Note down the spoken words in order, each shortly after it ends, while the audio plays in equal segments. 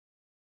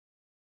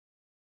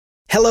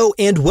Hello,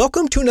 and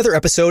welcome to another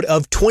episode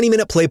of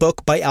 20-Minute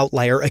Playbook by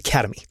Outlier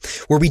Academy,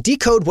 where we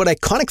decode what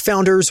iconic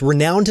founders,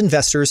 renowned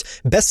investors,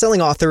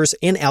 best-selling authors,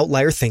 and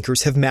outlier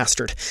thinkers have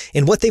mastered,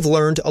 and what they've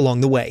learned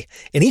along the way.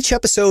 In each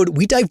episode,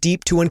 we dive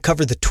deep to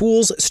uncover the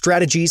tools,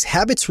 strategies,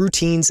 habits,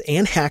 routines,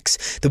 and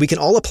hacks that we can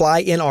all apply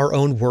in our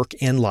own work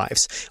and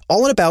lives,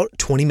 all in about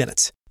 20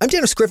 minutes. I'm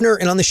Daniel Scrivner,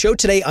 and on the show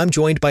today, I'm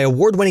joined by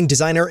award-winning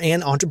designer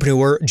and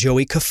entrepreneur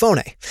Joey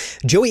Cofone.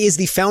 Joey is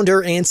the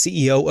founder and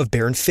CEO of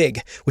Baron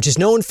Fig, which is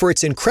known for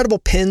its incredible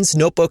pens,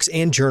 notebooks,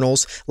 and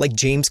journals like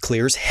James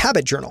Clear's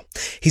Habit Journal.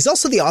 He's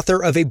also the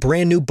author of a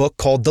brand new book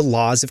called The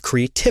Laws of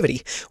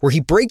Creativity, where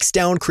he breaks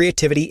down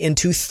creativity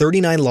into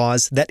 39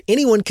 laws that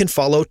anyone can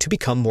follow to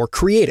become more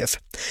creative.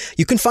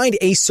 You can find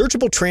a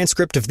searchable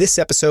transcript of this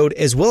episode,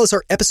 as well as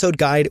our episode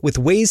guide with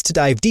ways to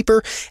dive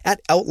deeper at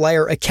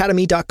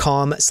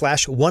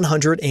outlieracademy.com/141.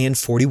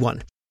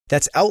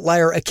 That's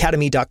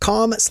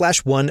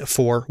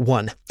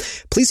outlieracademy.com/141.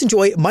 Please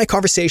enjoy my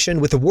conversation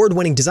with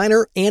award-winning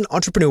designer and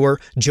entrepreneur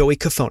Joey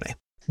Cofone.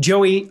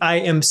 Joey, I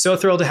am so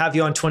thrilled to have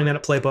you on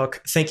 20-Minute Playbook.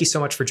 Thank you so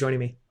much for joining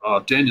me.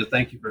 Oh, Daniel,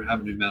 thank you for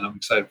having me, man. I'm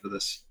excited for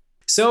this.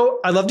 So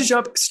I'd love to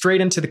jump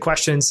straight into the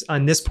questions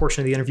on this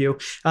portion of the interview.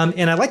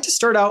 And I'd like to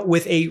start out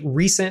with a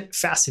recent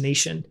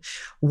fascination.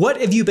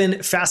 What have you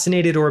been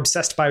fascinated or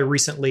obsessed by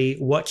recently?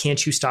 What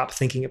can't you stop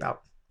thinking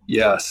about?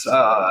 Yes.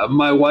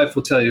 My wife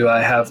will tell you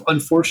I have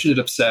unfortunate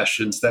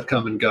obsessions that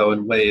come and go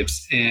in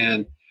waves.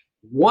 And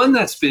one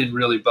that's been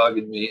really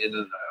bugging me, and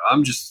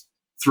I'm just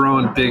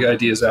throwing big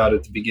ideas out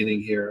at the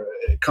beginning here,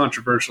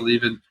 controversial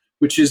even,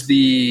 which is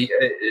the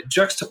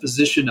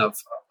juxtaposition of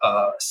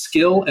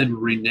skill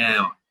and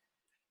renown.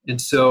 And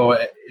so,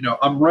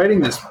 I'm writing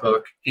this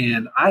book,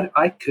 and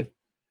I could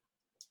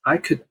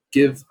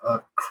give a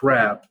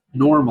crap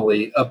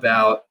normally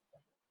about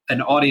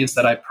an audience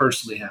that I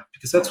personally have,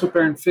 because that's what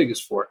Baron Fig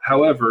is for.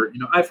 However,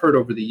 I've heard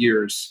over the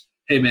years,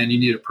 hey man, you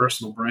need a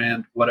personal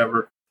brand,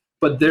 whatever.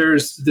 But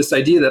there's this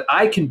idea that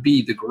I can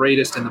be the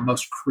greatest and the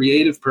most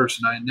creative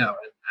person I know.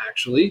 And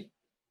actually,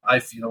 I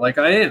feel like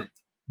I am.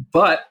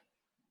 But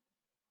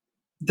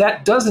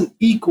that doesn't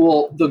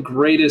equal the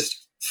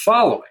greatest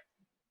following.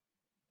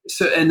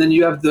 So, and then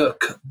you have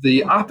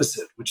the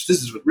opposite, which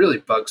this is what really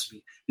bugs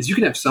me, is you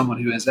can have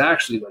someone who is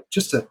actually like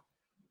just a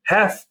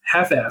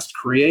half-assed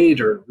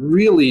creator,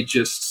 really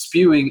just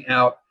spewing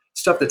out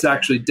stuff that's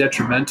actually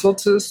detrimental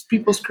to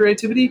people's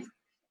creativity,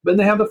 but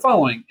they have the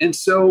following. And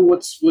so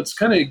what's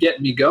kind of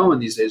getting me going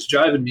these days,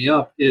 driving me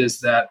up, is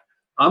that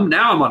I'm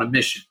on a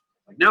mission.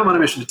 Now I'm on a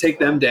mission to take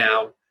them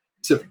down,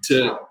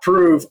 to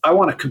prove I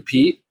want to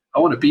compete. I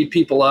want to beat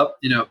people up,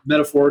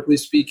 metaphorically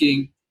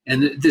speaking.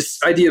 And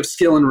this idea of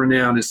skill and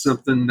renown is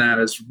something that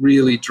is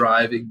really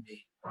driving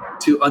me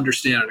to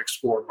understand and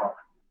explore more.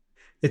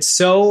 It's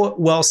so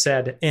well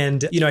said.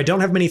 And, I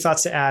don't have many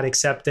thoughts to add,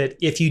 except that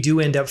if you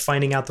do end up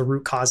finding out the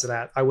root cause of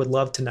that, I would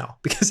love to know,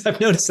 because I've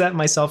noticed that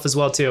myself as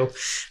well, too.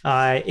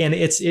 And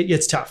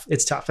it's tough.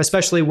 It's tough,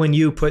 especially when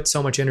you put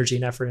so much energy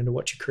and effort into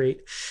what you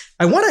create.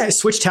 I want to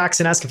switch tacks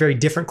and ask a very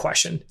different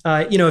question.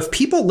 If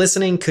people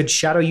listening could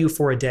shadow you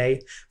for a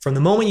day, from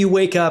the moment you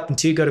wake up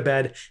until you go to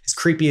bed, as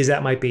creepy as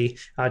that might be,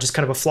 just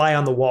kind of a fly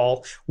on the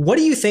wall, what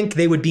do you think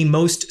they would be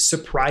most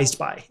surprised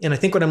by? And I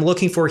think what I'm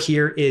looking for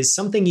here is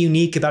something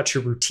unique about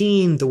your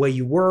routine, the way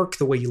you work,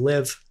 the way you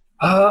live.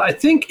 I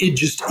think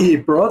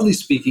broadly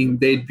speaking,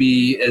 they'd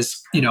be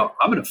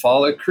I'm going to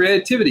follow a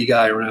creativity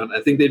guy around.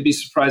 I think they'd be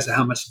surprised at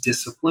how much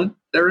discipline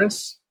there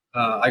is.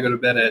 I go to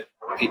bed at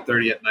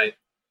 8:30 at night,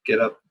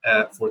 get up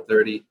at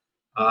 4:30.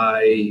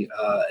 I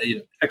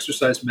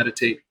exercise,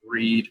 meditate,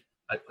 read.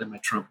 I play my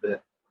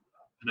trumpet,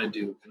 and I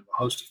do kind of a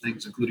host of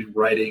things, including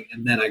writing,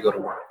 and then I go to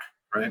work,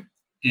 right?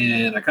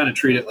 And I kind of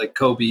treat it like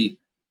Kobe,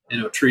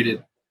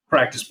 treated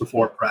practice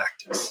before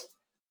practice.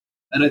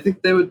 And I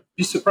think they would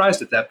be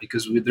surprised at that,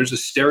 because there's a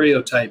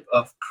stereotype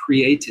of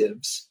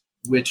creatives,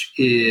 which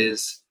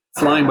is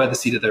flying by the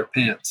seat of their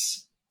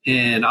pants.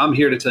 And I'm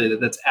here to tell you that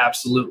that's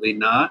absolutely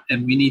not.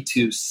 And we need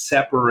to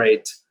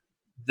separate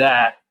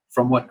that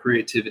from what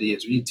creativity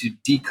is. We need to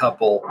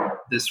decouple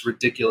this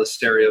ridiculous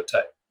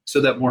stereotype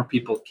so that more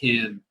people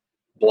can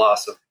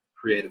blossom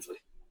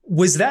creatively.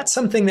 Was that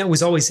something that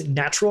was always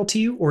natural to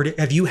you, or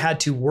have you had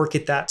to work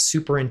at that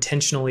super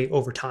intentionally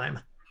over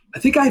time? I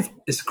think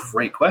it's a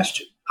great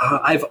question.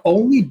 I've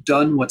only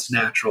done what's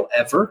natural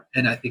ever,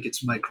 and I think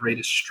it's my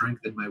greatest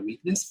strength and my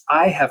weakness.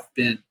 I have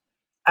been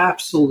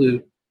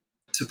absolute,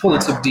 to pull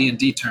in some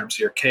D&D terms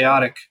here,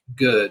 chaotic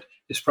good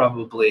is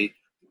probably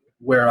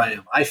where I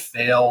am. I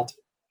failed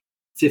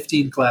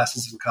 15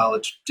 classes in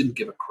college, didn't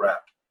give a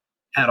crap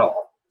at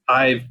all.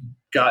 I've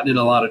gotten in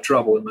a lot of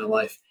trouble in my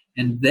life.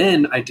 And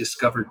then I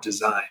discovered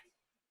design,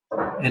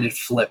 and it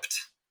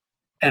flipped.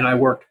 And I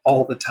worked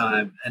all the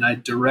time, and I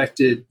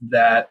directed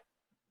that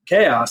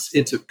chaos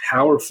into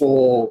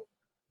powerful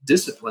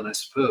discipline, I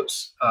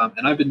suppose.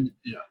 And I've been,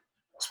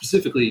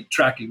 specifically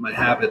tracking my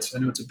habits. I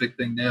know it's a big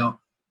thing now,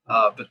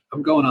 but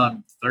I'm going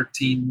on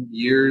 13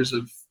 years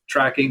of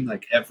tracking,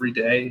 like every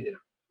day,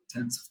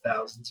 tens of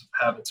thousands of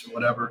habits or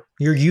whatever.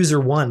 You're user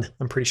one,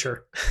 I'm pretty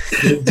sure.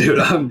 Dude,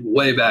 I'm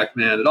way back,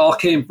 man. It all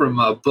came from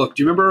a book.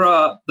 Do you remember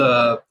I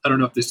don't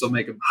know if they still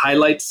make them,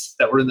 highlights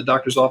that were in the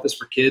doctor's office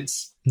for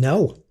kids?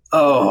 No.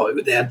 Oh,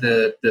 they had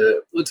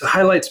it's a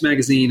Highlights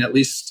magazine, at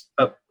least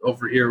up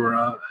over here where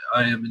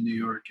I am in New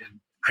York. And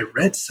I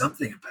read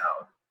something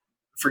about,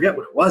 I forget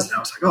what it was. And I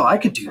was like, oh, I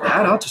could do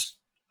that.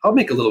 I'll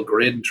make a little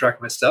grid and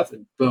track my stuff,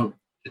 and boom,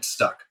 it's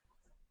stuck.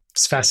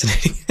 It's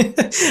fascinating.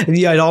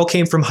 Yeah, it all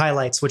came from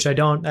Highlights, which I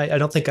don't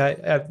think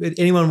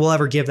anyone will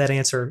ever give that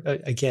answer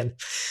again.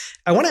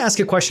 I want to ask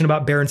a question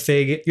about Baron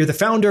Fig. You're the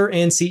founder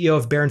and CEO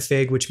of Baron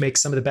Fig, which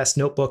makes some of the best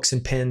notebooks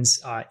and pens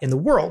in the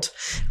world,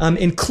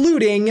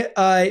 including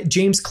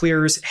James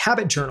Clear's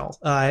Habit Journal,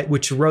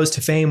 which rose to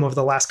fame over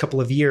the last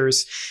couple of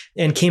years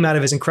and came out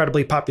of his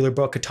incredibly popular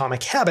book,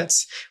 Atomic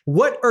Habits.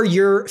 What are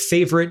your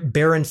favorite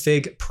Baron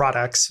Fig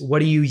products? What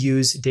do you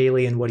use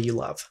daily and what do you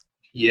love?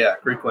 Yeah,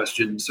 great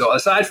question. So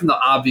aside from the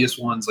obvious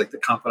ones like the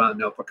Confidant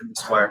notebook and the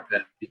Squire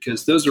pen,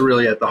 because those are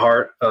really at the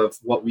heart of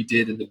what we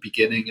did in the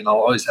beginning, and I'll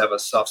always have a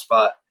soft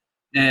spot.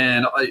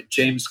 And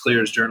James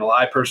Clear's journal,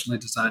 I personally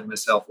designed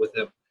myself with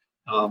him.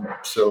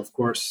 So of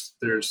course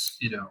there's,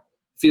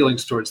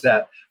 feelings towards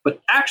that. But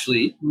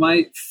actually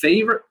my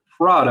favorite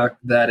product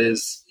that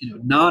is,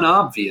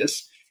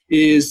 non-obvious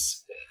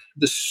is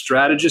the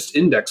Strategist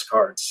index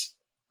cards.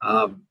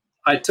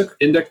 I took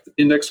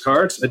index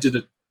cards. I did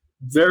a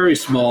very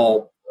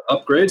small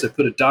upgrades. I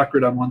put a dot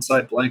grid on one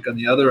side, blank on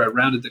the other. I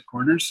rounded the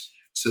corners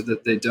so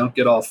that they don't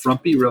get all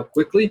frumpy real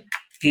quickly.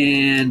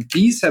 And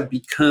these have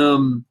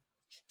become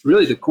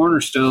really the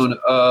cornerstone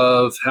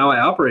of how I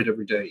operate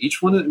every day.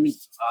 Each one,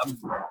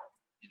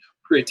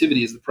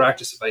 creativity is the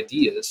practice of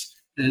ideas.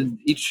 And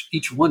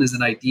each one is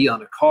an idea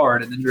on a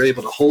card. And then you're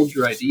able to hold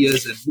your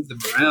ideas and move them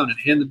around and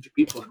hand them to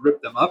people and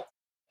rip them up.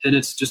 And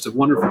it's just a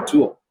wonderful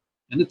tool.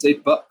 And it's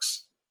 $8.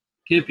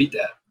 Can't beat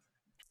that.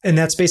 And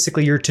that's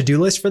basically your to-do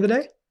list for the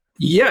day?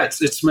 Yeah,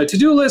 it's my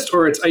to-do list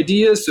or it's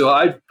ideas. So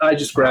I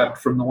just grabbed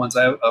from the ones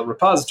I have a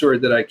repository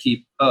that I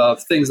keep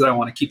of things that I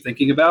want to keep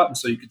thinking about. And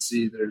so you can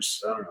see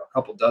there's, a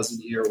couple dozen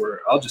here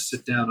where I'll just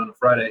sit down on a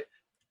Friday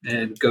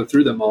and go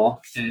through them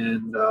all.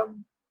 And,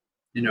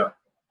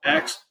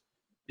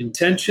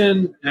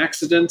 intention,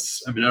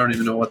 accidents. I don't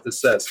even know what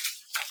this says,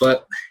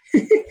 but,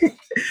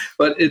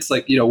 but it's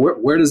like,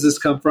 where does this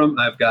come from?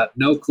 I've got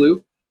no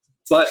clue.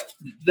 But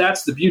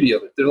that's the beauty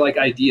of it. They're like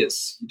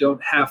ideas. You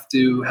don't have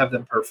to have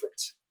them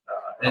perfect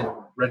and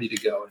ready to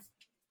go. And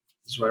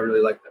this is why I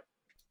really like them.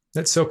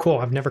 That's so cool.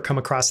 I've never come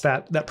across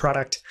that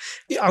product.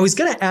 I was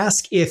going to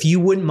ask if you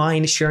wouldn't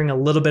mind sharing a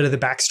little bit of the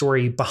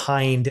backstory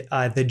behind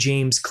the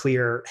James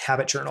Clear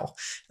Habit Journal.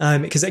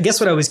 Because I guess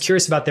what I was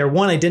curious about there,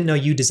 one, I didn't know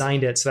you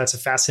designed it. So that's a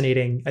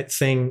fascinating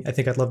thing. I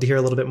think I'd love to hear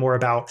a little bit more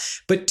about.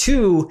 But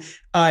two,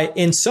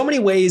 in so many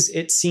ways,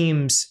 it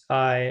seems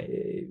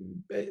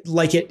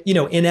like it,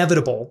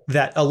 inevitable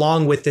that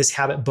along with this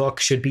habit book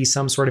should be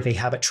some sort of a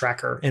habit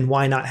tracker. And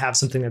why not have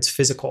something that's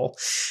physical?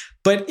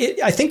 But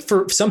I think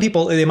for some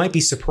people, they might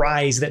be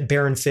surprised that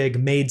Baron Fig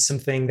made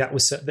something that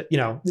was,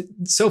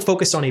 so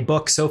focused on a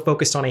book, so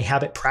focused on a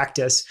habit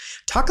practice.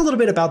 Talk a little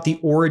bit about the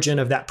origin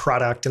of that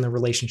product and the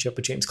relationship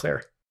with James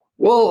Clear.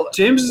 Well,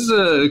 James is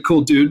a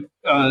cool dude.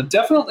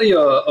 Definitely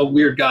a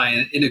weird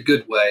guy in a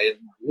good way. And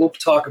we'll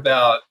talk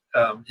about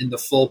in the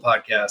full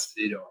podcast,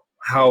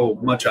 how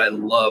much I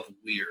love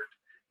weird.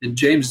 And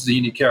James is a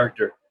unique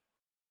character.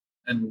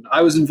 And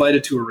I was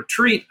invited to a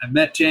retreat. I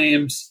met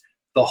James.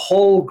 The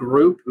whole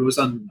group, it was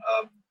on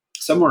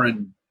somewhere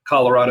in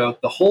Colorado,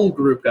 the whole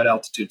group got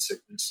altitude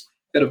sickness.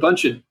 Got a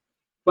bunch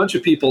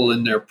of people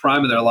in their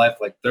prime of their life,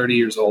 like 30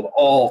 years old,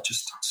 all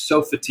just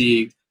so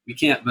fatigued. We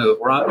can't move.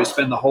 We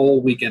spend the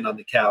whole weekend on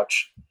the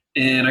couch.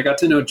 And I got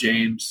to know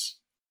James.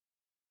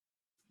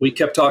 We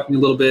kept talking a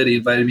little bit. He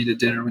invited me to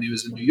dinner when he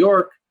was in New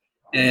York.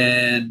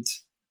 And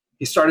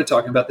he started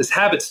talking about this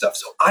habit stuff.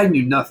 So I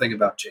knew nothing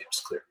about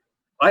James Clear.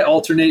 I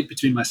alternate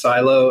between my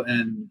silo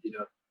and,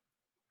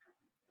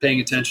 paying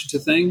attention to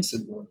things,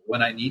 and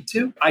when I need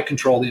to, I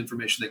control the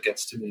information that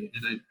gets to me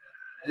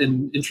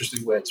in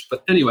interesting ways.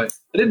 But anyway,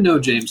 I didn't know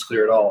James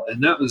Clear at all,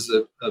 and that was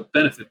a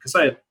benefit because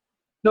I had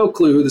no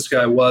clue who this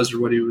guy was or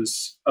what he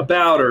was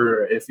about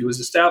or if he was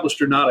established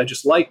or not. I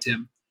just liked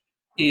him,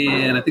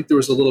 and I think there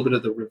was a little bit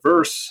of the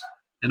reverse.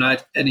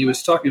 And he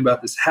was talking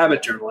about this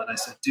habit journal, and I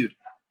said, dude,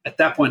 at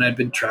that point I'd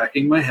been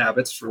tracking my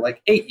habits for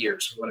like 8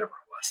 years or whatever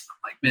it was.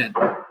 I'm like,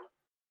 man,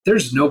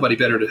 there's nobody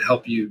better to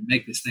help you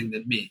make this thing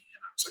than me.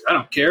 Like, I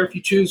don't care if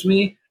you choose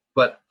me,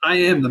 but I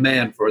am the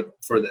man for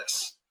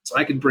this. So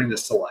I can bring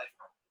this to life.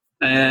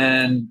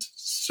 And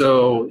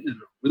so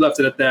we left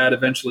it at that.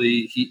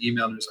 Eventually he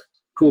emailed me. He was like,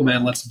 cool,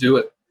 man, let's do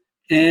it.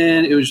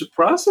 And it was a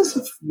process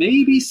of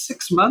maybe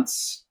 6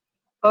 months,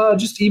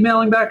 just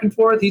emailing back and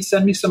forth. He'd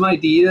send me some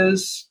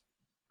ideas.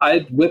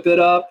 I'd whip it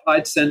up.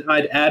 I'd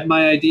add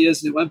my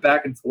ideas, and it went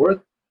back and forth.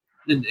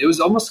 And it was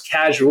almost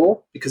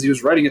casual because he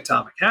was writing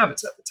Atomic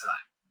Habits at the time.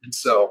 And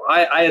so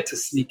I had to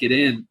sneak it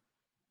in.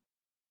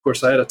 Of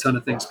course, I had a ton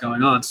of things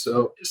going on.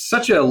 So it's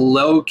such a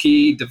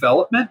low-key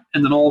development.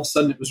 And then all of a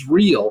sudden it was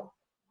real.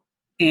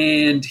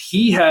 And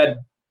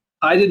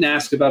I didn't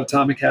ask about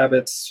Atomic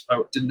Habits.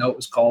 I didn't know it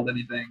was called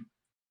anything.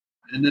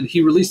 And then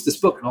he released this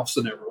book, and all of a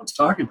sudden everyone's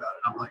talking about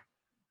it. I'm like,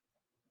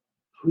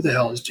 who the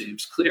hell is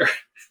James Clear?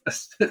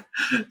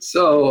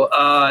 So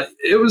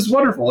it was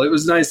wonderful. It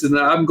was nice. And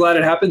I'm glad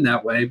it happened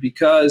that way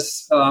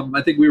because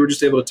I think we were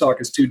just able to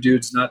talk as two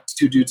dudes, not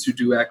two dudes who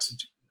do X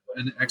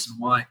and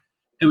Y.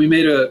 And we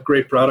made a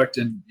great product.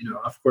 And,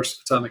 of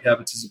course, Atomic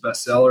Habits is a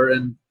bestseller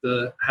and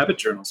the Habit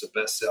Journal is a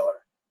bestseller.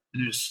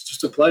 And it's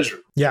just a pleasure.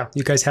 Yeah.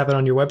 You guys have it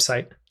on your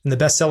website in the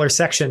bestseller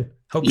section.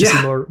 Hope to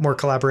see more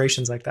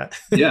collaborations like that.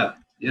 Yeah.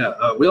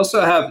 We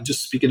also have,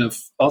 just speaking of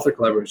author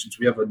collaborations,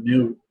 we have a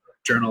new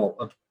journal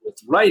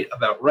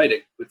about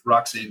writing with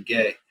Roxane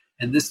Gay.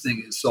 And this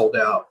thing is sold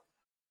out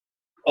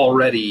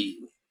already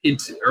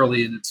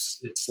early in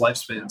its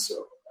lifespan.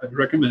 So I'd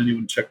recommend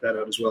anyone check that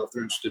out as well if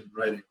they're interested in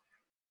writing.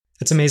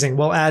 It's amazing.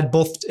 We'll add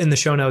both in the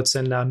show notes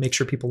and make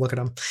sure people look at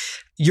them.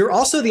 You're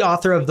also the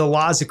author of The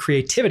Laws of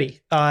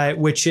Creativity,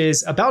 which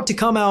is about to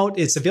come out.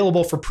 It's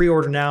available for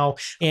pre-order now,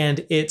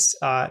 and it's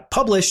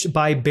published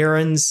by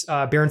Baron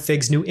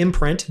Fig's new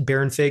imprint,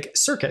 Baron Fig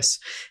Circus.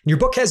 And your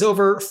book has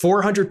over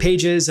 400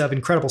 pages of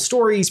incredible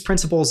stories,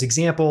 principles,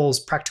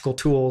 examples, practical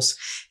tools.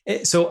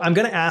 So I'm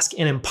going to ask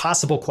an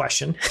impossible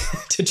question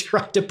to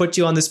try to put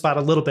you on the spot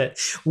a little bit,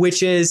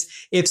 which is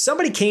if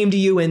somebody came to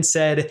you and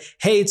said,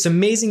 hey, it's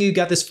amazing you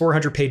got this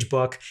 400-page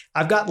book.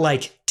 I've got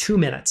like 2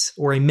 minutes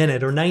or a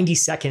minute or 90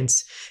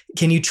 seconds.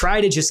 Can you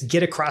try to just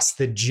get across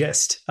the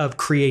gist of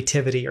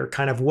creativity or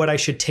kind of what I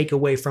should take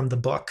away from the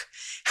book?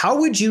 How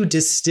would you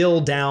distill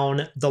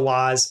down the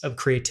laws of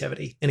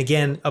creativity? And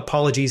again,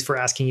 apologies for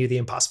asking you the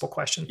impossible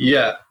question.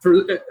 Yeah.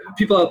 For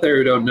people out there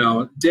who don't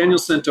know, Daniel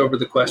sent over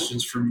the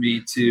questions for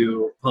me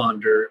to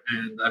ponder,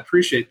 and I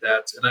appreciate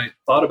that. And I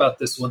thought about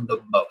this one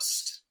the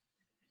most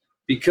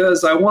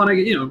because I want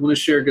to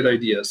share good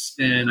ideas.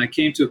 And I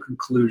came to a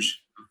conclusion,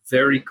 a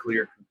very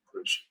clear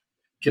conclusion.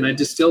 Can I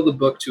distill the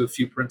book to a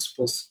few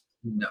principles?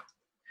 No.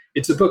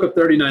 It's a book of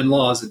 39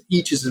 laws, and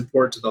each is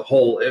important to the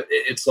whole.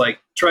 It's like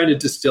trying to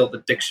distill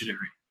the dictionary,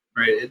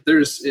 right?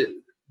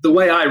 The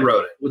way I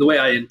wrote it, the way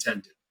I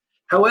intended.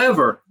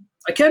 However,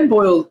 I can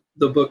boil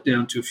the book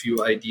down to a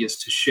few ideas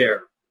to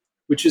share,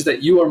 which is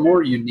that you are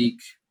more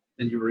unique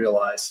than you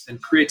realize, and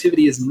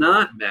creativity is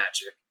not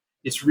magic.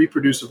 It's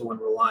reproducible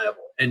and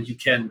reliable, and you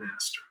can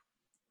master.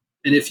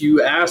 And if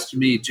you asked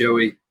me,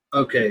 Joey,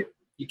 okay,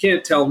 you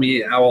can't tell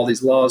me how all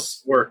these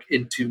laws work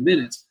in 2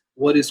 minutes.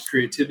 What is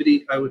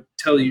creativity? I would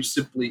tell you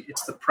simply,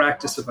 it's the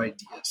practice of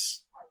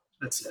ideas.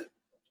 That's it.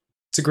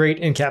 It's a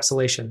great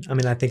encapsulation. I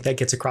mean, I think that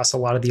gets across a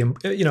lot of the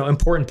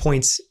important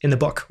points in the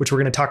book, which we're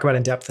going to talk about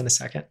in depth in a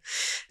second.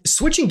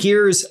 Switching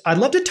gears, I'd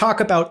love to talk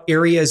about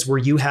areas where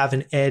you have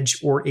an edge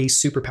or a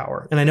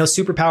superpower. And I know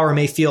superpower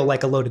may feel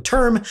like a loaded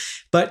term,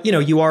 but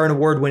you are an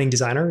award-winning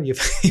designer.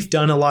 You've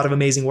done a lot of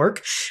amazing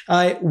work.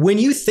 When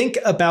you think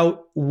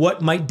about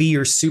what might be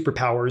your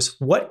superpowers,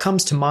 what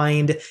comes to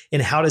mind,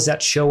 and how does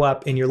that show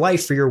up in your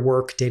life for your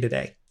work day to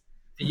day?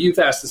 You've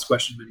asked this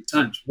question many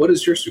times. What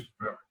is your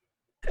superpower?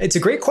 It's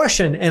a great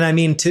question. And I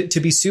mean, to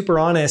be super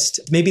honest,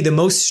 maybe the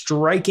most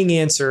striking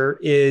answer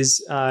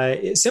is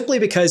simply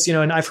because,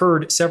 and I've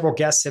heard several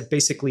guests have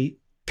basically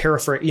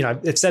paraphrased,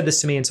 have said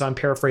this to me, and so I'm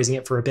paraphrasing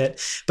it for a bit,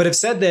 but have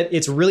said that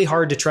it's really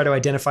hard to try to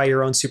identify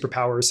your own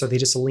superpowers. So they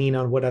just lean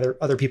on what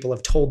other people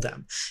have told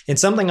them. And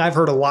something I've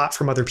heard a lot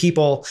from other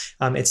people,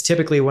 it's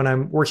typically when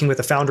I'm working with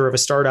a founder of a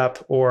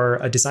startup or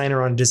a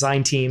designer on a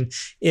design team,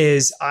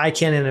 is I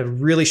can, in a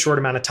really short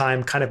amount of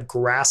time, kind of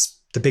grasp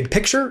the big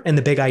picture and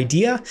the big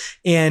idea,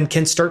 and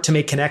can start to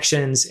make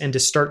connections and to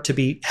start to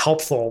be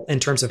helpful in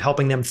terms of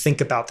helping them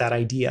think about that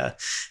idea.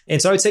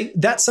 And so I would say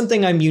that's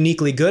something I'm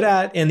uniquely good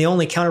at. And the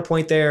only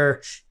counterpoint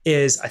there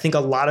is I think a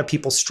lot of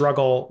people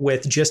struggle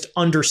with just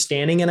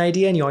understanding an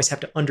idea, and you always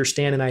have to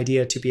understand an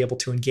idea to be able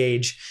to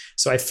engage.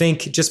 So I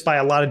think just by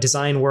a lot of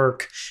design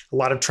work, a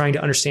lot of trying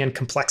to understand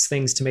complex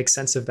things to make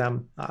sense of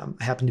them, I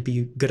happen to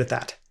be good at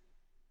that.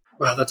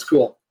 Wow, that's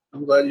cool.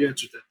 I'm glad you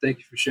answered that. Thank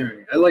you for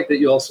sharing. I like that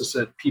you also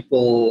said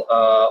people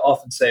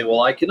often say,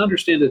 well, I can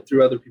understand it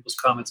through other people's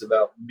comments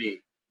about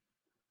me.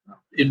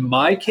 In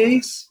my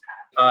case,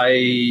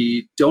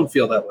 I don't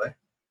feel that way.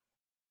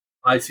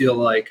 I feel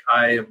like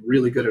I am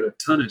really good at a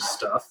ton of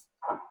stuff.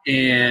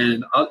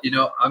 And,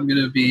 I'm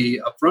going to be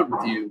upfront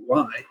with you.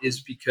 Why? Is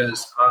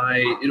because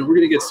we're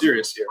going to get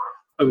serious here.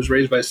 I was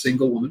raised by a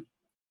single woman,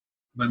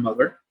 my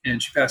mother,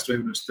 and she passed away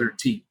when I was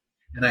 13.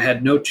 And I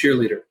had no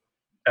cheerleader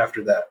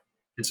after that.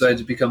 And so I had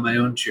to become my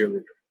own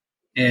cheerleader.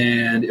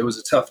 And it was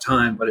a tough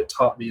time, but it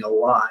taught me a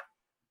lot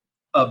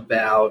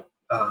about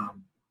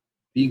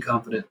being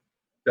confident,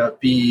 about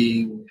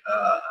being,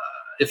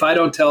 if I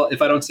don't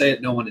say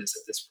it, no one is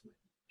at this point.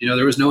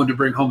 There was no one to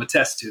bring home a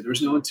test to. There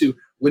was no one to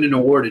win an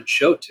award and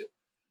show to.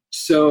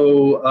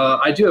 So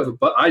I do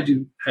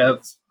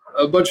have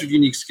a bunch of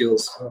unique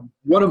skills.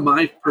 One of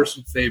my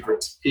personal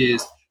favorites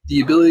is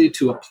the ability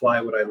to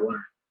apply what I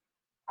learned.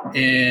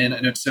 And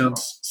I know it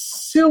sounds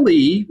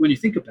silly when you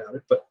think about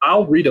it, but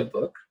I'll read a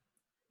book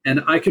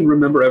and I can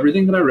remember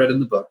everything that I read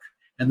in the book,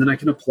 and then I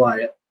can apply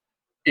it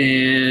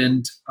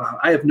And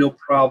I have no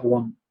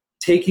problem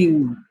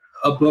taking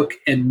a book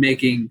and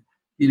making,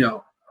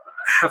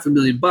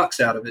 $500,000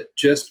 out of it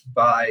just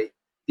by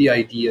the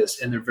ideas.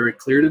 And they're very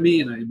clear to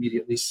me, and I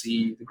immediately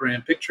see the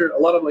grand picture, a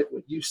lot of like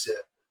what you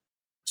said.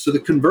 So the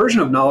conversion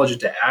of knowledge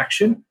into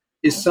action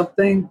is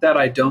something that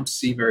I don't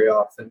see very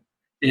often.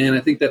 And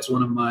I think that's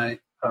one of my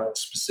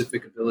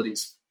specific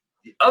abilities.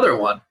 The other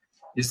one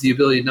is the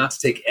ability not to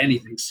take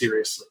anything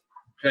seriously.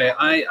 Okay,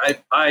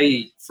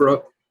 I for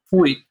a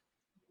point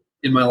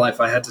in my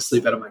life, I had to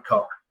sleep out of my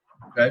car.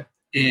 Okay,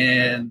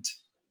 and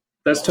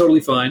that's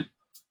totally fine.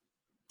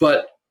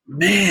 But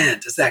man,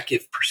 does that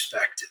give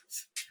perspective?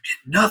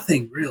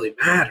 Nothing really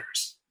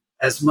matters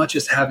as much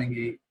as having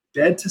a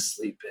bed to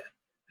sleep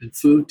in and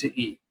food to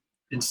eat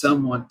and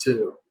someone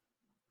to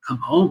come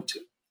home to.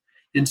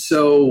 And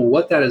so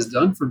what that has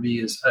done for me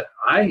is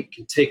I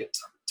can take a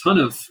ton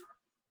of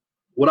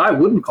what I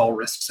wouldn't call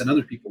risks and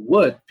other people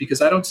would,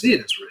 because I don't see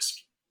it as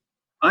risky.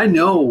 I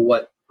know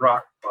what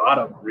rock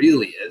bottom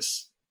really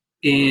is,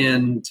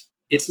 and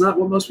it's not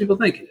what most people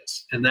think it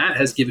is. And that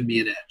has given me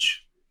an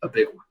edge, a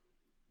big one.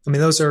 I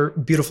mean, those are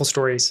beautiful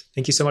stories.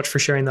 Thank you so much for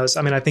sharing those.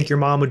 I mean, I think your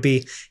mom would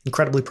be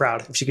incredibly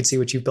proud if she could see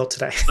what you've built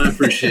today. I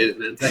appreciate it,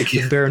 man. Thank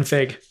you. Baron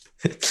Fig.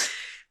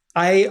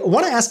 I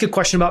want to ask a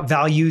question about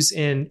values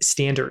and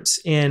standards.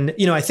 And,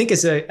 I think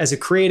as a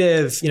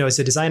creative, as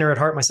a designer at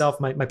heart myself,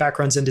 my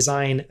background's in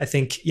design. I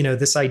think,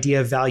 this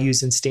idea of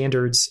values and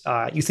standards,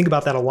 you think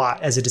about that a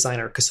lot as a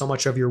designer, because so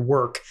much of your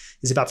work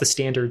is about the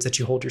standards that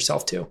you hold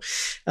yourself to.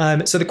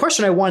 So the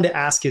question I wanted to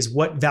ask is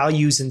what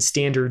values and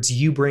standards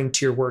you bring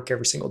to your work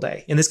every single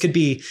day. And this could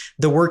be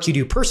the work you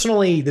do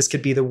personally. This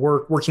could be the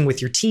work working with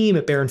your team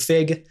at Baron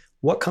Fig.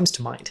 What comes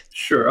to mind?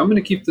 Sure. I'm going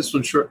to keep this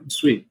one short and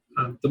sweet.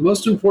 The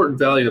most important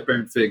value at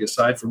Baron Fig,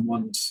 aside from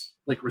one's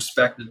like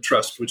respect and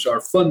trust, which are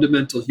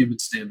fundamental human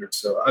standards.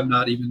 So it's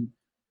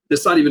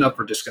not even up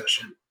for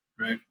discussion,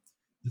 right?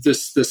 The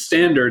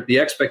standard, the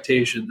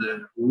expectation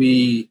that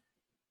we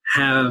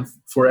have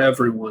for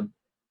everyone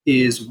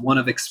is one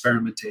of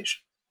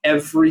experimentation.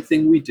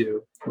 Everything we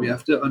do, we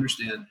have to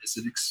understand is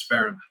an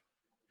experiment.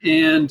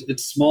 And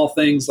it's small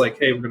things like,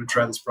 hey, we're going to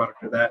try this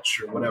product or that,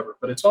 sure, whatever.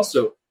 But it's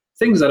also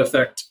things that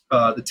affect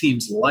the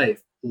team's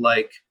life,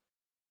 like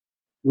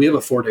we have a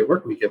 4-day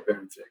work week at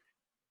Baron Fig.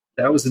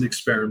 That was an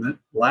experiment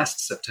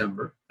last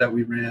September that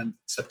we ran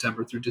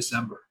September through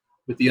December,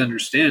 with the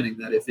understanding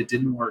that if it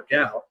didn't work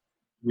out,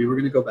 we were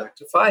going to go back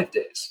to 5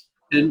 days.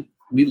 And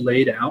we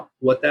laid out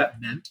what that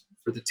meant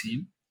for the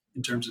team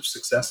in terms of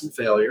success and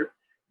failure.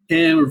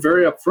 And we're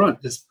very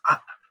upfront, because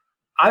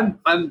I'm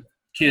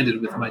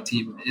candid with my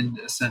team in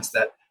the sense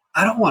that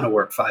I don't want to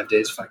work 5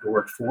 days if I could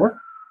work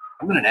 4.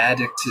 I'm not an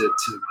addict to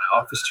my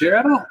office chair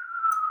at all.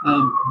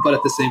 But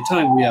at the same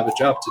time, we have a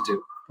job to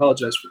do.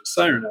 Apologize for the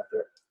siren out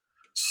there.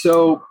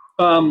 So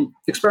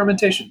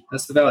experimentation,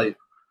 that's the value.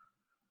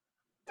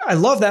 I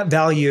love that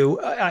value.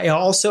 I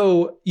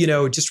also,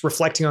 just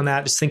reflecting on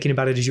that, just thinking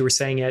about it as you were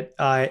saying it,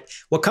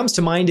 what comes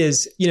to mind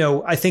is,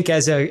 I think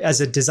as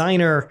a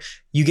designer,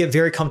 you get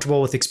very comfortable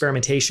with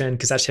experimentation,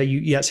 because that's how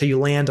you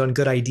land on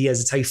good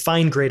ideas. It's how you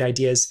find great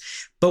ideas.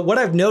 But what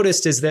I've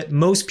noticed is that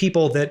most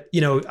people that,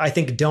 I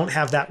think don't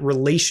have that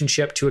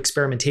relationship to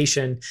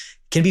experimentation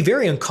can be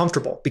very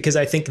uncomfortable, because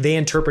I think they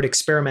interpret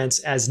experiments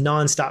as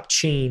nonstop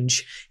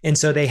change. And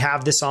so they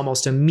have this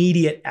almost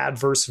immediate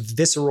adverse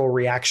visceral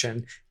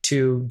reaction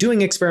to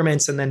doing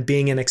experiments and then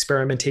being in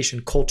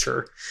experimentation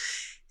culture.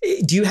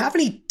 Do you have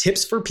any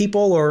tips for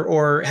people,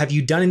 or have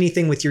you done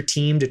anything with your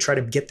team to try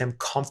to get them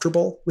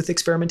comfortable with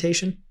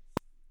experimentation?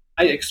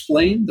 I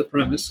explained the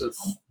premise of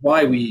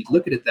why we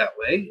look at it that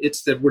way.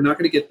 It's that we're not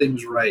going to get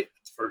things right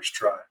at the first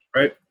try,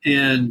 right?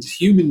 And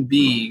human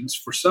beings,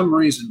 for some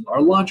reason,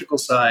 our logical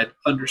side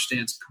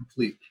understands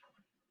completely.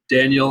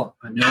 Daniel,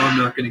 I know I'm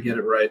not going to get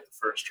it right the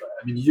first try.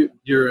 I mean,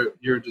 you're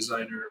a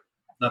designer,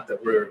 not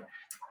that we're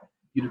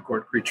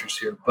unicorn creatures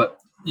here, but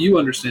you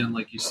understand,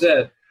 like you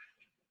said.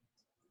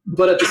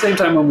 But at the same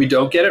time, when we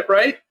don't get it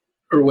right,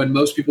 or when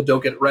most people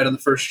don't get it right on the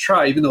first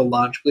try, even though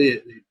logically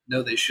they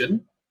know they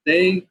shouldn't,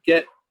 they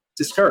get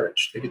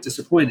discouraged, they get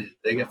disappointed,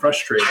 they get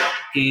frustrated.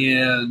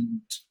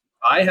 And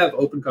I have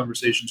open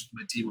conversations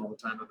with my team all the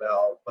time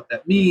about what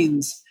that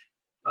means,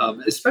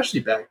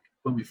 especially back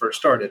when we first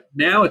started.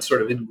 Now it's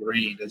sort of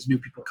ingrained as new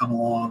people come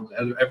along,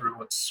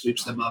 everyone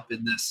sweeps them up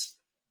in this.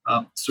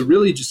 So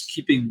really just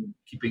keeping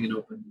an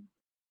open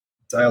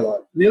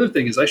dialogue. And the other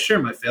thing is I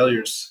share my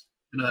failures,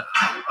 and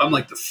I'm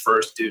like the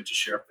first dude to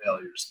share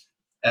failures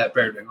at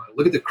Baron Fig.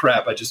 Look at the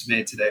crap I just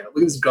made today. Look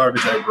at this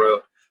garbage I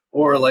wrote.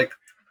 Or like,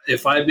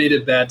 if I made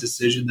a bad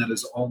decision that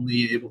is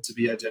only able to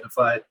be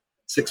identified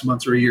 6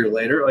 months or a year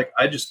later, like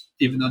I just,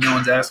 even though no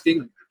one's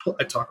asking,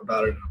 I talk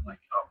about it and I'm like,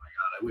 oh my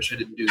God, I wish I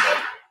didn't do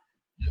that.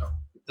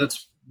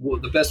 That's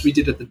the best we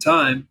did at the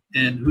time.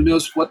 And who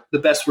knows what the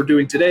best we're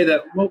doing today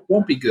that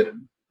won't be good.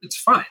 And it's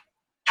fine.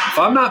 If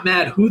I'm not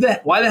mad,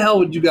 why the hell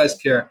would you guys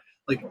care?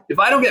 Like, if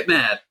I don't get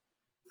mad,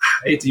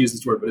 I hate to use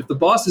this word, but if the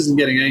boss isn't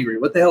getting angry,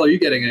 what the hell are you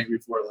getting angry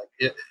for?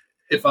 Like,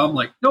 if I'm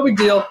like, no big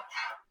deal,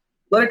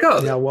 let it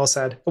go. Yeah, well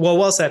said.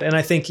 Well said. And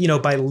I think,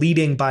 by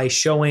leading, by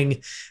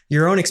showing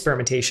your own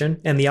experimentation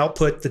and the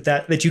output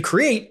that you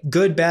create,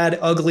 good, bad,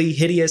 ugly,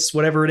 hideous,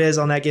 whatever it is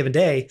on that given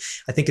day,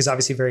 I think is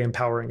obviously very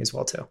empowering as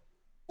well too.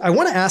 I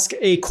want to ask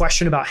a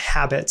question about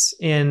habits.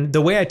 And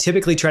the way I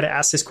typically try to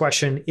ask this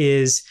question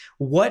is,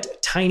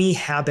 what tiny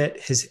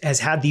habit has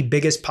had the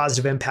biggest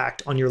positive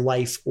impact on your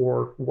life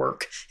or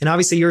work? And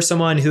obviously you're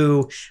someone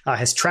who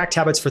has tracked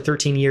habits for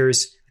 13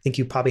 years. I think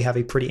you probably have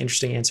a pretty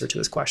interesting answer to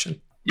this question.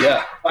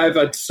 Yeah, I've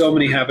had so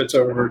many habits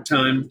over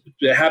time.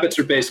 The habits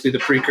are basically the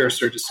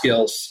precursor to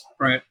skills,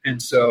 right? And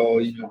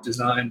so,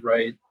 design,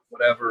 write,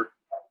 whatever.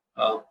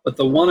 But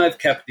the one I've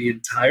kept the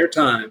entire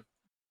time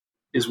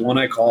is one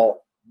I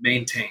call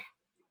maintain.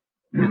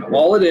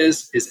 All it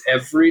is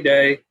every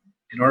day,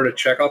 in order to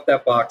check off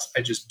that box,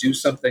 I just do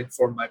something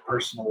for my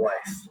personal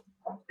life.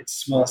 It's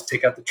small as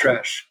take out the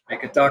trash,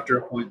 make a doctor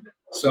appointment,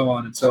 so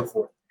on and so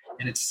forth.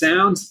 And it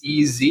sounds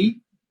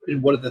easy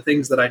in one of the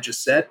things that I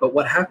just said, but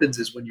what happens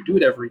is when you do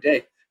it every day,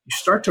 you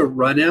start to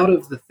run out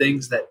of the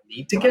things that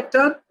need to get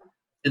done,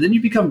 and then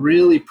you become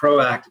really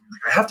proactive.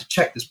 Like, I have to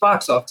check this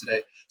box off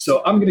today,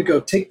 so I'm going to go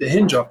take the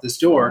hinge off this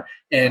door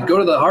and go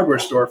to the hardware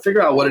store,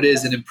 figure out what it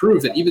is, and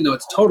improve it, even though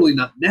it's totally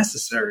not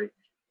necessary.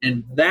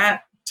 And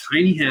that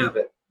tiny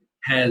habit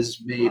has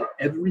made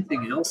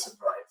everything else in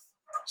life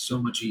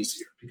so much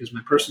easier because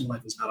my personal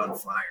life is not on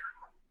fire.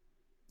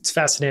 It's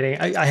fascinating.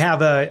 I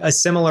have a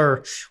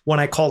similar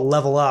one I call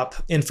Level Up.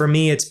 And for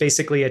me, it's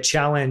basically a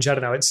challenge. I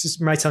don't know. It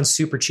might sound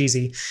super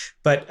cheesy,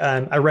 but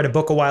I read a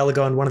book a while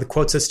ago. And one of the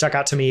quotes that stuck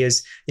out to me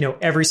is,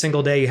 every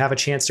single day you have a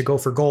chance to go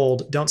for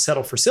gold. Don't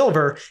settle for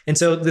silver. And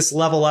so this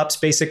Level Up's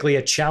basically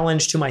a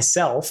challenge to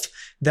myself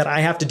that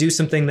I have to do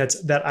something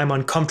that I'm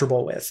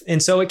uncomfortable with.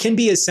 And so it can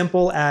be as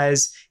simple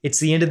as,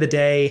 it's the end of the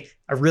day.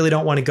 I really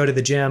don't want to go to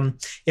the gym.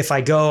 If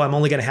I go, I'm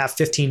only going to have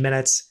 15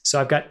 minutes. So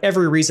I've got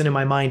every reason in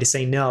my mind to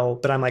say no,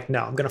 but I'm like, no,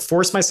 I'm going to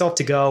force myself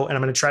to go, and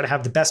I'm going to try to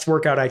have the best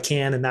workout I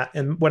can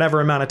in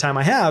whatever amount of time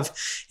I have.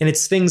 And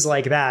it's things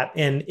like that.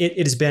 And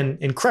it has been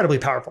incredibly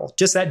powerful.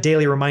 Just that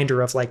daily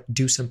reminder of like,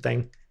 do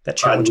something that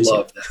challenges you. I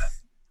love that.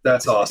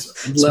 That's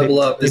awesome. And So Level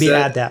Up. Maybe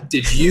add that.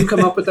 Did you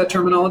come up with that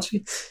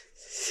terminology?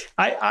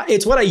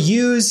 It's what I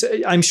use.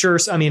 I'm sure.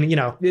 I mean,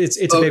 it's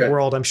a big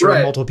world. I'm sure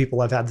multiple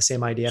people have had the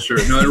same idea. Sure.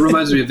 No, it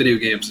reminds me of video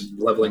games and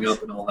leveling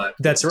up and all that.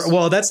 That's right.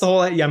 Well, that's the whole.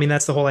 I mean,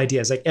 that's the whole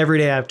idea. Is like every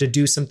day I have to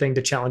do something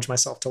to challenge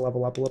myself to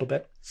level up a little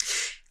bit.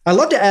 I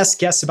love to ask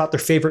guests about their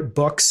favorite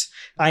books.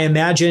 I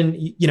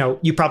imagine,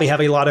 you probably have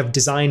a lot of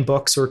design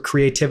books or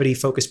creativity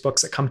focused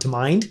books that come to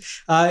mind,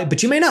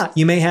 but you may not.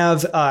 You may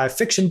have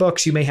fiction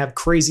books. You may have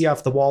crazy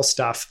off the wall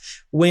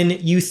stuff. When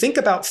you think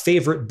about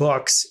favorite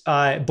books,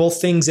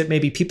 both things that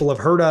maybe people have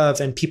heard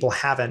of and people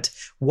haven't,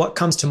 what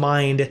comes to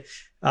mind?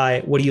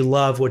 What do you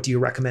love? What do you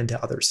recommend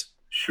to others?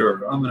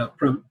 Sure. I'm going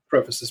to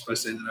preface this by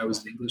saying that I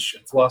was an English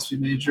and philosophy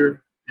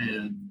major,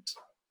 and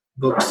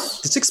books.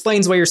 This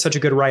explains why you're such a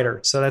good writer.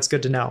 So that's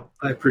good to know.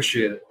 I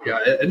appreciate it. Yeah,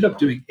 I ended up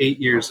doing 8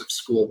 years of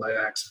school by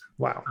accident.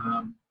 Wow.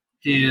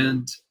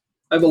 And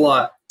I have a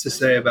lot to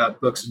say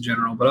about books in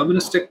general, but I'm going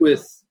to stick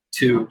with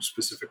two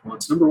specific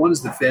ones. Number one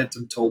is The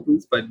Phantom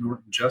Tollbooth by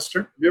Norton Juster.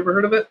 Have you ever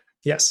heard of it?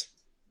 Yes.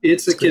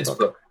 It's a kid's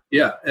book.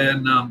 Yeah.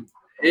 And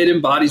it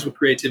embodies what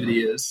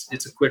creativity is.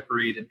 It's a quick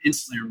read and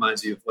instantly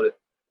reminds you of what it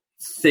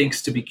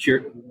thinks to be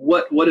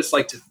what it's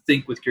like to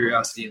think with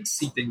curiosity and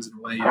see things in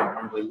a way you don't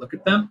normally look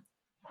at them.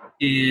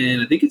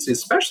 And I think it's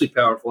especially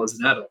powerful as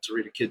an adult to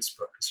read a kid's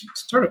book because you're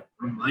sort of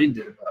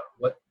reminded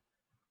about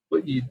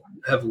what you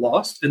have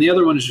lost. And the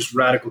other one is just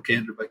Radical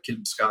Candor by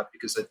Kim Scott,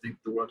 because I think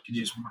the world could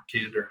use more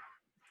candor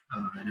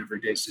in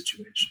everyday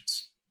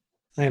situations.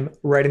 I'm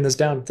writing this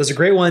down. Those are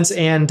great ones.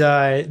 And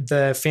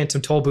The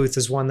Phantom Tollbooth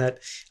is one that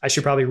I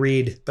should probably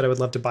read, but I would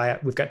love to buy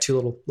it. We've got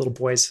two little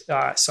boys.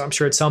 So I'm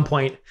sure at some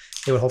point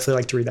they would hopefully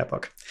like to read that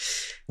book.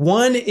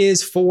 One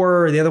is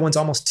 4, the other one's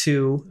almost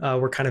 2.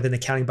 We're kind of in the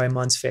counting by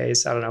months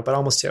phase. I don't know, but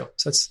almost 2.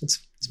 So it's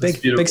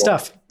big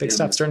stuff. Big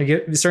stuff. Starting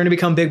to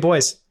become big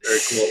boys. Very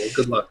cool. Well,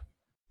 good luck.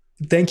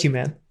 Thank you,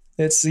 man.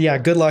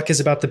 Good luck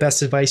is about the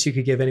best advice you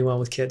could give anyone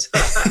with kids.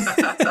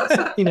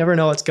 You never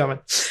know what's coming.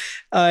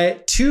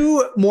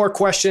 2 more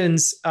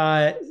questions.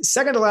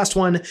 Second to last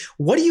one.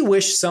 What do you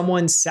wish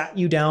someone sat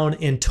you down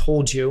and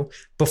told you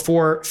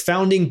before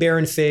founding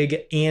Baron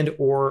Fig and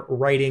or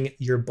writing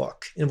your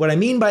book? And what I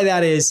mean by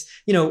that is,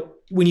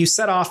 when you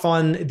set off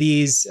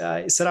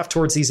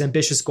towards these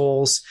ambitious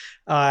goals,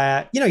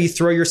 you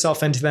throw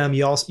yourself into them.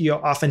 You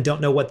often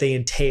don't know what they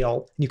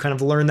entail. You kind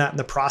of learn that in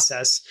the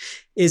process.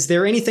 Is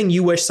there anything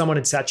you wish someone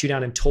had sat you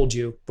down and told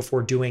you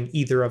before doing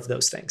either of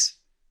those things?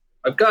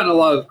 I've gotten a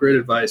lot of great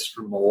advice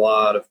from a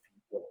lot of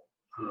people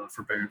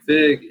for Baron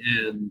Fig,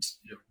 and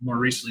more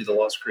recently, The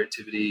Lost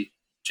Creativity.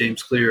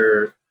 James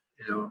Clear,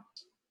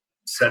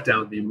 sat down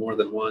with me more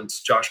than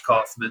once. Josh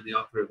Kaufman, the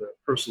author of The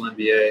Personal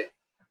MBA.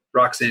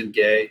 Roxane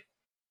Gay.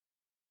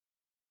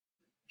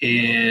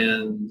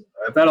 And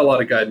I've had a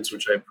lot of guidance,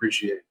 which I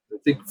appreciate. I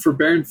think for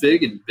Baron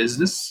Fig and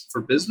business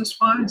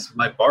wise,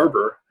 my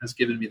barber has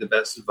given me the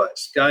best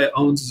advice. Guy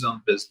owns his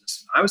own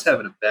business. I was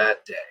having a bad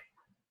day.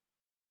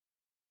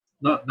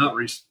 not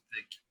recently,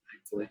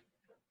 thankfully.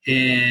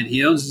 And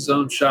he owns his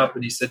own shop,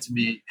 and he said to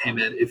me, "Hey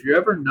man, if you're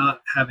ever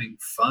not having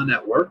fun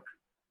at work,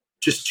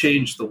 just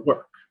change the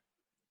work,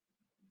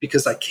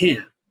 because I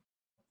can."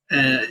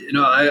 And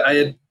I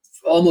had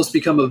almost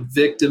become a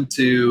victim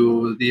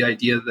to the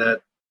idea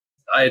that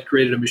I had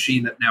created a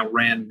machine that now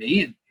ran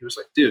me. And he was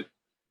like, "Dude,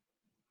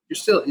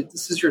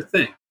 this is your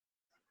thing.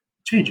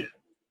 Change it."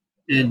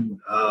 And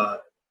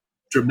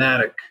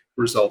dramatic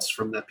results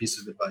from that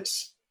piece of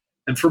advice.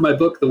 And for my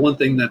book, the one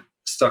thing that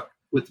stuck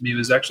with me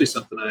was actually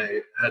something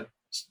I had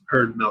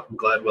heard Malcolm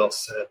Gladwell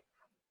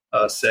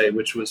say,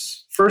 which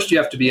was, first you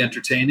have to be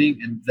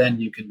entertaining and then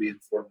you can be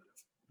informative.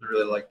 I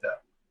really like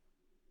that.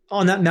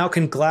 On that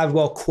Malcolm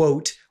Gladwell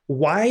quote,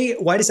 why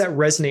does that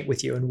resonate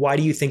with you? And why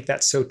do you think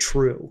that's so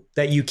true,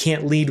 that you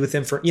can't lead with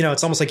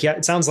it's almost like,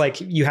 it sounds like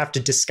you have to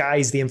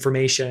disguise the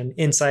information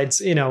inside,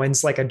 and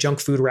it's like a junk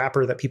food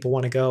wrapper that people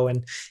want to go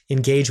and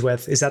engage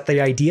with. Is that the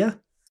idea?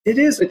 It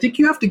is. I think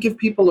you have to give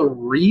people a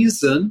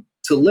reason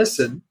to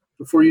listen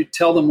before you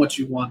tell them what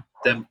you want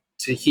them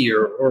to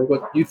hear or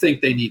what you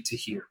think they need to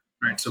hear.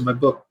 Right. So my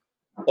book,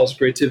 Laws of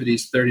Creativity,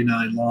 is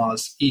 39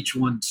 laws. Each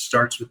one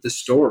starts with this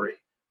story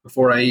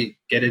before I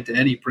get into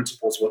any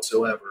principles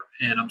whatsoever.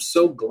 And I'm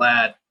so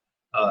glad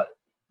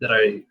that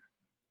I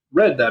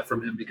read that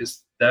from him,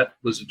 because that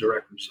was a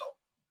direct result.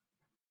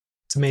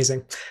 It's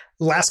amazing.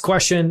 Last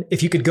question.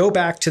 If you could go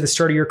back to the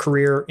start of your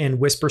career and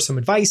whisper some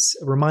advice,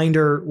 a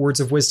reminder, words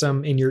of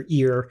wisdom in your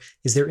ear,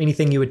 is there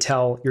anything you would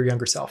tell your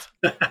younger self?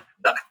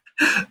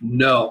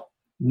 No.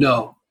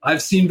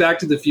 I've seen Back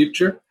to the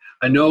Future.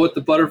 I know what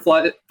the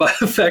butterfly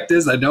effect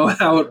is. I know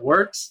how it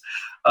works.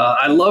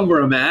 I love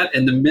where I'm at,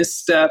 and the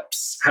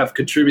missteps have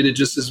contributed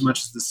just as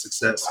much as the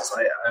successes.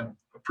 I'm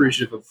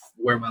appreciative of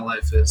where my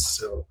life is.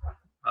 So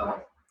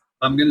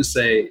I'm going to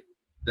say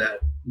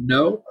that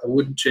no, I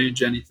wouldn't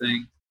change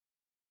anything.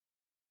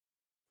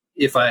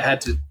 If I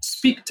had to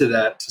speak to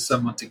that to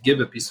someone to give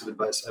a piece of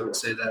advice, I would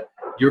say that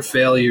your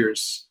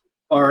failures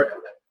are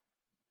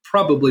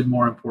probably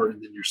more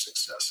important than your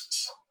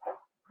successes,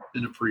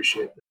 and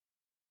appreciate them.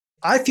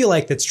 I feel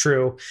like that's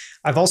true.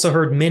 I've also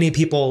heard many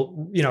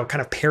people,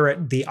 kind of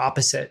parrot the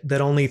opposite,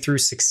 that only through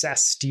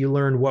success do you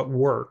learn what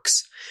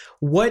works.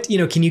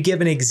 Can you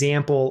give an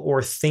example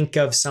or think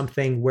of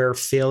something where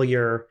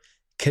failure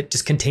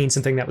just contains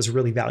something that was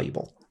really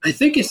valuable? I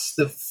think it's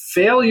the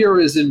failure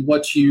is in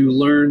what you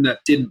learn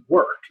that didn't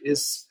work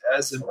is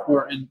as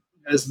important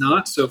as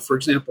not. So for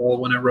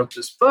example, when I wrote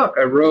this book,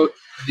 I wrote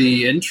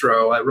the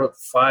intro. I wrote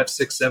 5,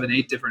 6, 7,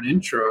 8 different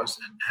intros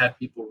and had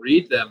people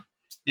read them.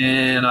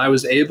 And I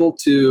was able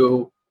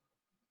to,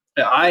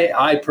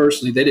 I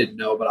personally, they didn't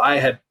know, but I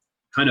had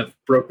kind of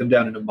broke them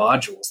down into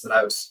modules that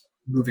I was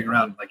moving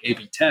around like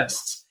A/B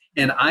tests.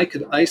 And I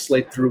could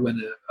isolate through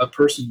when a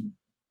person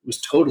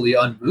was totally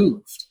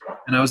unmoved.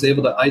 And I was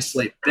able to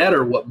isolate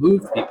better what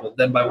moved people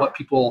than by what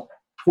people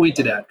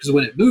pointed at. Because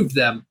when it moved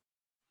them,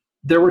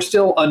 there were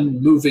still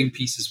unmoving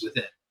pieces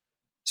within.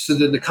 So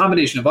then the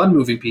combination of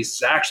unmoving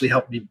pieces actually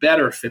helped me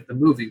better fit the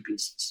moving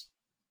pieces. Is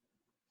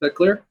that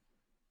clear?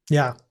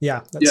 Yeah.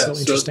 That's so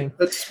interesting.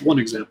 That's one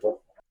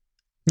example.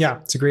 Yeah,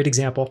 it's a great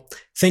example.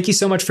 Thank you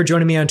so much for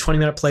joining me on 20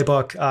 Minute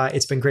Playbook.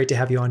 It's been great to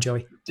have you on,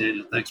 Joey.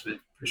 Daniel, thanks,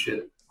 man. Appreciate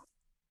it.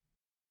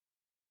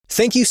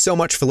 Thank you so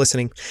much for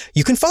listening.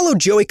 You can follow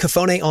Joey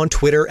Cofone on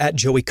Twitter at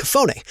Joey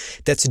Cofone.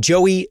 That's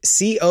Joey,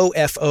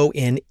 Cofone.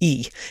 And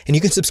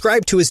you can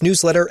subscribe to his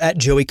newsletter at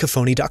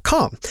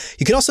joeycofone.com.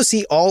 You can also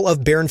see all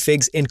of Baron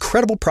Fig's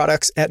incredible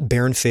products at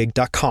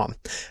baronfig.com.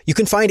 You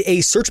can find a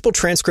searchable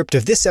transcript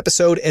of this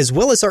episode as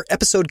well as our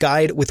episode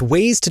guide with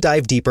ways to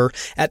dive deeper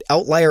at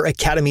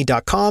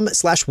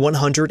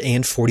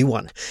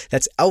outlieracademy.com/141.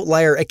 That's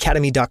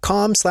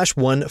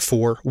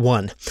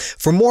outlieracademy.com/141.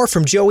 For more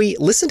from Joey,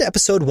 listen to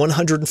episode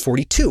 142,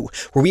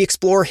 where we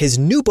explore his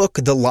new book,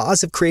 The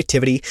Laws of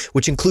Creativity,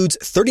 which includes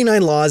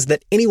 39 laws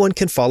that anyone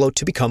can follow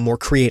to become more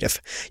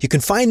creative. You can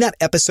find that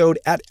episode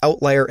at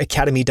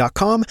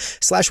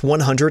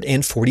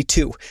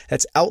outlieracademy.com/142.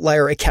 That's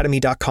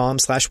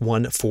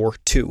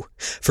outlieracademy.com/142.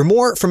 For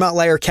more from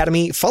Outlier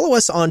Academy, follow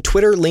us on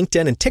Twitter,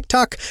 LinkedIn, and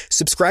TikTok.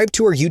 Subscribe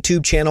to our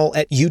YouTube channel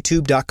at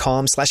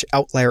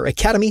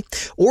youtube.com/outlieracademy,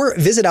 or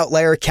visit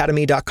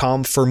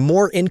outlieracademy.com for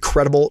more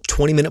incredible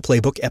 20-minute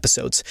playbook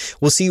episodes.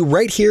 We'll see you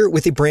right here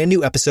with a brand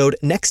new episode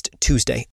next Tuesday.